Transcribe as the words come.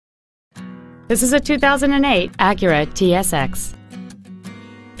This is a 2008 Acura TSX.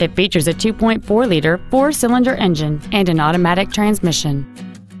 It features a 2.4-liter four-cylinder engine and an automatic transmission.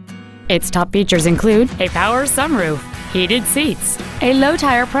 Its top features include a power sunroof, heated seats, a low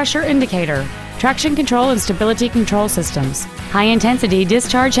tire pressure indicator, traction control and stability control systems, high-intensity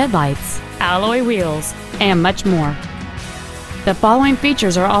discharge headlights, alloy wheels, and much more. The following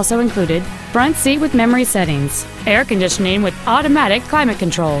features are also included: front seat with memory settings, air conditioning with automatic climate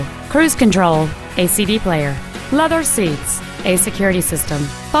control, cruise control, a CD player, leather seats, a security system,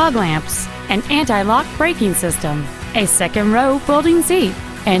 fog lamps, an anti-lock braking system, a second row folding seat,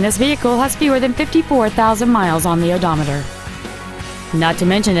 and this vehicle has fewer than 54,000 miles on the odometer. Not to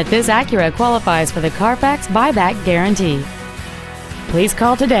mention that this Acura qualifies for the Carfax buyback guarantee. Please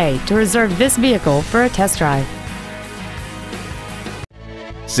call today to reserve this vehicle for a test drive.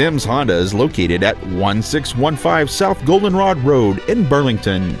 Sims Honda is located at 1615 South Goldenrod Road in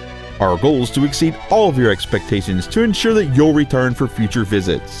Burlington. Our goal is to exceed all of your expectations to ensure that you'll return for future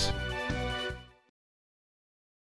visits.